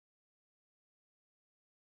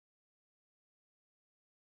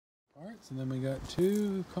parts, and then we got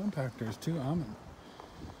two compactors, two Ammann.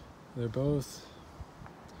 They're both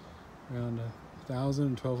around 1,000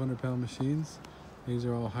 and 1,200 pound machines. These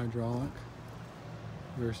are all hydraulic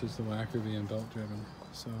versus the Wacker being belt driven.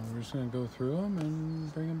 So we're just going to go through them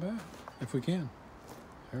and bring them back if we can.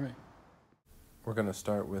 All right. We're going to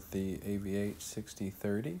start with the AVH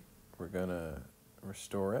 6030. We're going to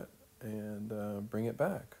restore it and bring it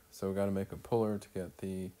back. So we've got to make a puller to get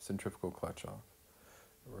the centrifugal clutch off.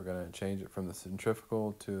 We're going to change it from the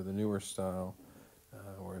centrifugal to the newer style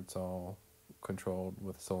where it's all controlled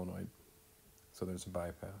with a solenoid. So there's a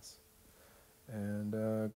bypass.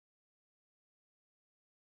 And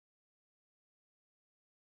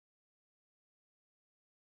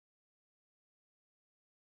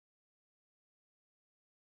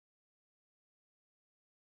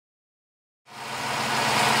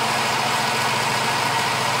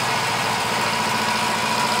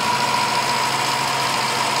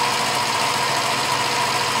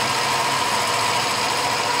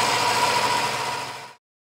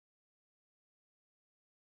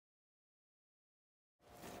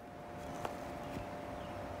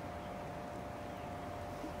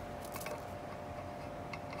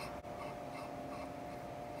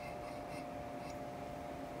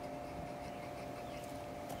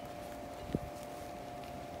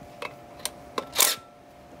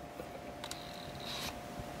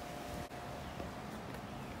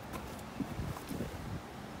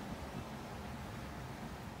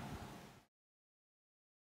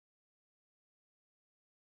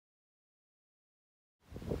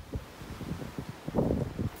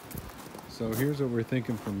So here's what we're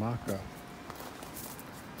thinking for mock-up.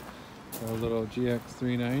 A little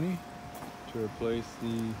GX390 to replace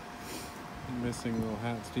the missing little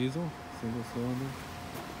Hatz diesel, single cylinder.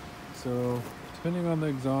 So depending on the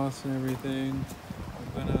exhaust and everything,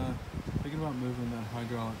 I'm thinking about moving that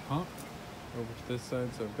hydraulic pump over to this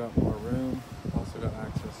side so I've got more room. Also got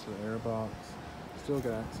access to the air box. Still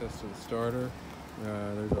got access to the starter.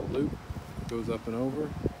 There's a loop that goes up and over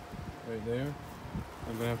right there.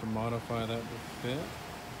 I'm going to have to modify that to fit,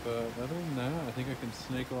 but other than that, I think I can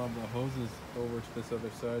snake a lot of the hoses over to this other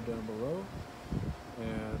side down below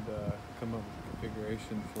and come up with a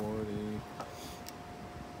configuration for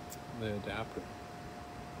the adapter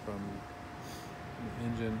from the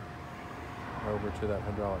engine over to that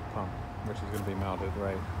hydraulic pump, which is going to be mounted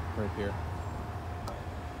right here.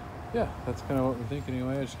 Yeah, that's kind of what we're thinking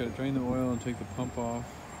anyway. I just got to drain the oil and take the pump off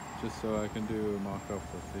just so I can do a mock-up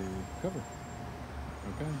with the cover.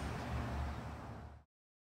 Okay.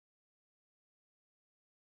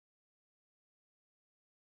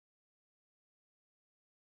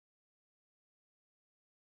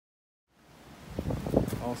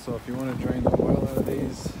 Also, if you want to drain the oil out of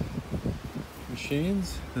these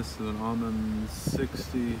machines, this is an Ammann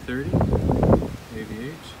 6030 AVH.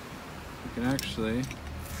 You can actually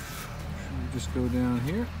just go down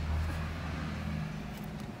here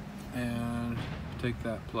and take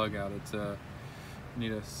that plug out. It's a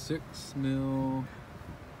need a 6 mil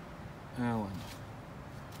Allen.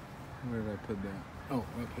 Where did I put that? Oh,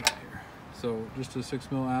 I put it here. So just a 6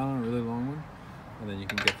 mil Allen, a really long one, and then you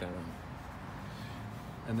can get that on.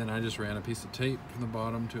 And then I just ran a piece of tape from the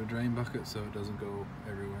bottom to a drain bucket so it doesn't go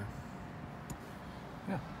everywhere.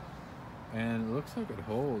 Yeah. And it looks like it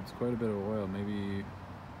holds quite a bit of oil, maybe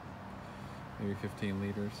 15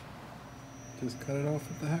 liters. Just cut it off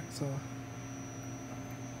with the hacksaw.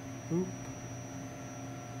 Oop.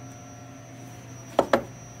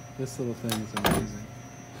 This little thing is amazing.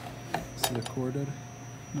 It's the corded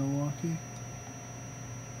Milwaukee.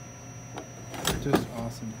 Just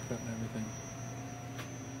awesome for cutting everything.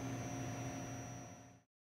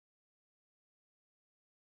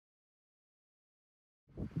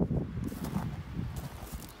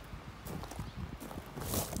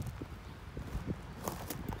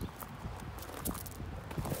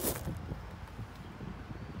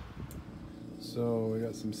 So we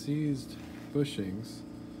got some seized bushings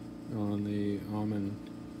on the Ammann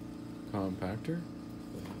compactor.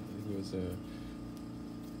 It was a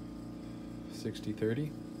 6030.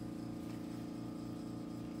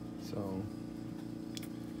 So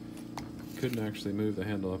couldn't actually move the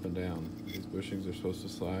handle up and down. These bushings are supposed to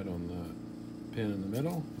slide on the pin in the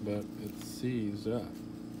middle, but it's seized up.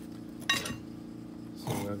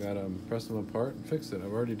 So I gotta press them apart and fix it.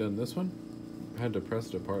 I've already done this one. I had to press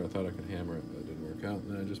it apart. I thought I could hammer it, but it didn't work out.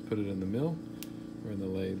 And then I just put it in the mill, or in the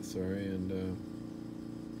lathe, sorry, and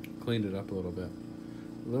cleaned it up a little bit.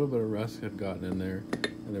 A little bit of rust had gotten in there,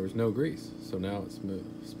 and there was no grease, so now it's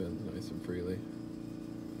spins nice and freely,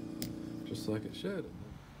 just like it should.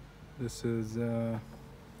 This is an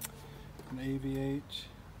AVH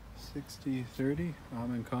 6030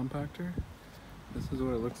 Ammann compactor. This is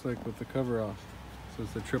what it looks like with the cover off. So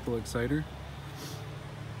it's the triple exciter,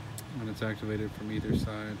 and it's activated from either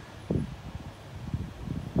side.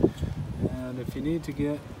 And if you need to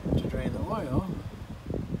drain the oil,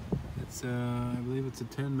 it's I believe it's a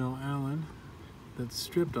 10 mil Allen that's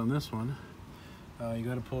stripped on this one. You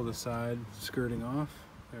got to pull the side skirting off.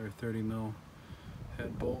 There are 30 mil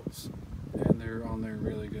head bolts, and they're on there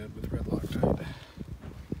really good with red Loctite.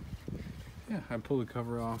 Yeah, I pulled the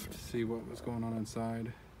cover off to see what was going on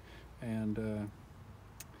inside, and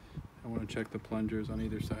I want to check the plungers on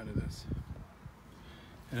either side of this.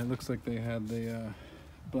 And it looks like they had the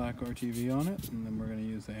black RTV on it, and then we're going to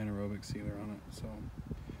use the anaerobic sealer on it, so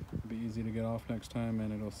it'll be easy to get off next time,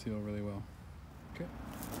 and it'll seal really well. Okay.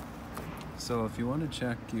 So if you want to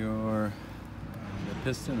check your the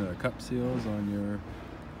piston or cup seals on your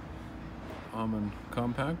Ammann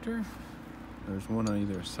compactor, there's one on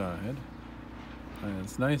either side. And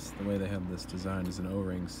it's nice the way they have this designed as an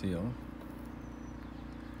O-ring seal.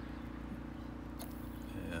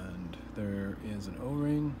 And there is an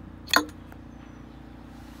O-ring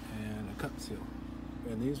and a cup seal.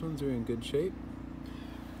 And these ones are in good shape.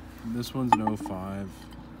 And this one's an 05,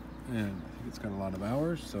 and I think it's got a lot of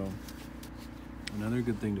hours, so another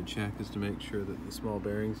good thing to check is to make sure that the small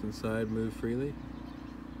bearings inside move freely.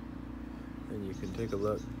 And you can take a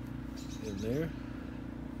look in there.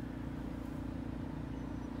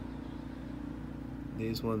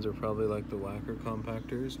 These ones are probably like the whacker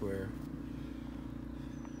compactors, where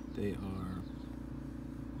they are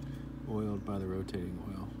oiled by the rotating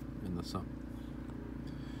oil in the sump.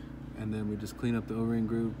 And then we just clean up the O-ring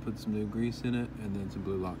groove, put some new grease in it, and then some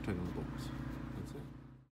blue Loctite on the bolts. That's it.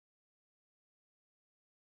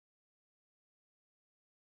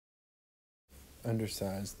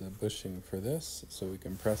 Undersize the bushing for this so we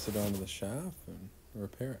can press it onto the shaft and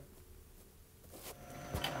repair it.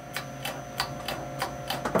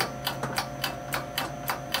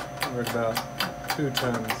 We're at about 2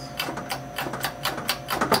 tons.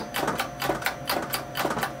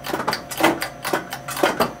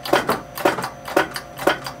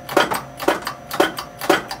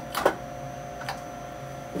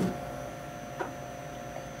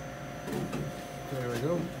 There we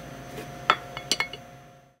go.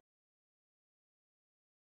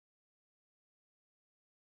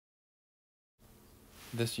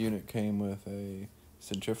 This unit came with a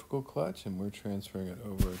centrifugal clutch, and we're transferring it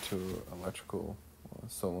over to electrical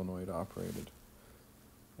solenoid operated.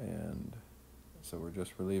 And so we're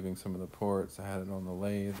just relieving some of the ports. I had it on the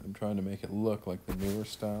lathe. I'm trying to make it look like the newer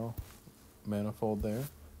style manifold there.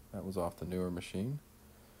 That was off the newer machine.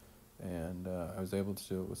 And I was able to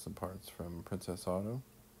do it with some parts from Princess Auto,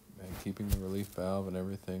 and keeping the relief valve and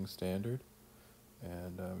everything standard.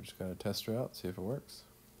 And we just got to test her out, see if it works.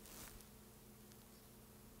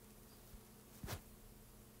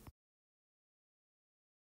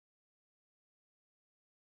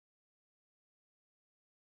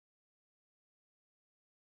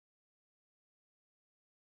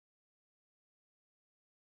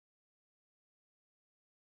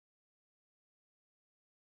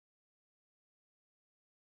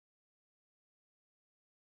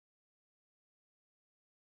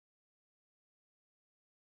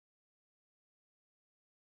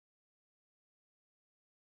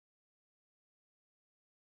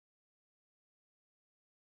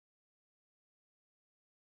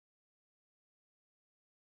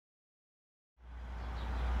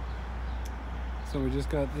 So we just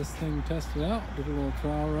got this thing tested out, did a little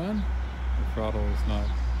trial run. The throttle is not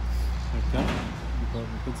hooked up, but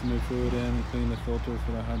we put some new fluid in and cleaned the filter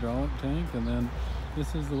for the hydraulic tank, and then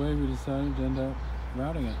this is the way we decided to end up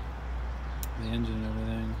routing it. The engine and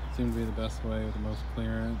everything seemed to be the best way with the most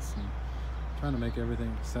clearance, and trying to make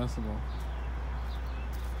everything accessible.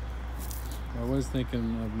 I was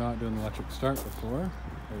thinking of not doing electric start before.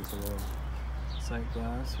 There's a little sight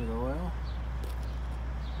glass with oil.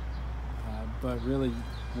 But really,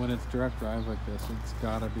 when it's direct drive like this, it's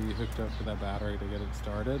got to be hooked up to that battery to get it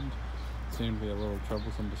started. It seemed to be a little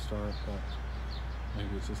troublesome to start, but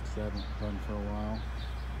maybe it's just because I haven't run for a while.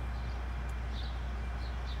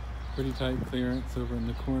 Pretty tight clearance over in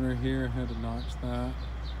the corner here. I had to notch that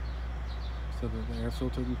so that the air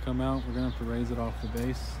filter can come out. We're going to have to raise it off the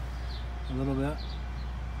base a little bit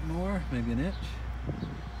more, maybe an inch,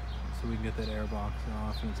 so we can get that air box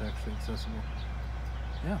off and it's actually accessible.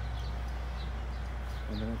 Yeah.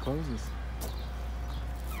 And then it closes.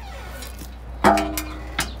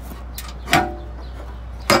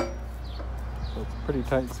 So it's a pretty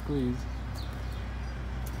tight squeeze,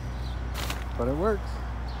 but it works.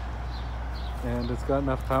 And it's got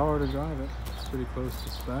enough power to drive it. pretty close to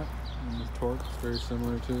spec, and the torque is very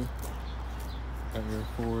similar to got your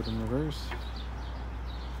forward and reverse.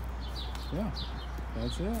 Yeah,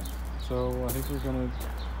 that's it. So I think we're gonna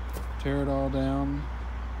tear it all down,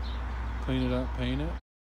 clean it up, paint it.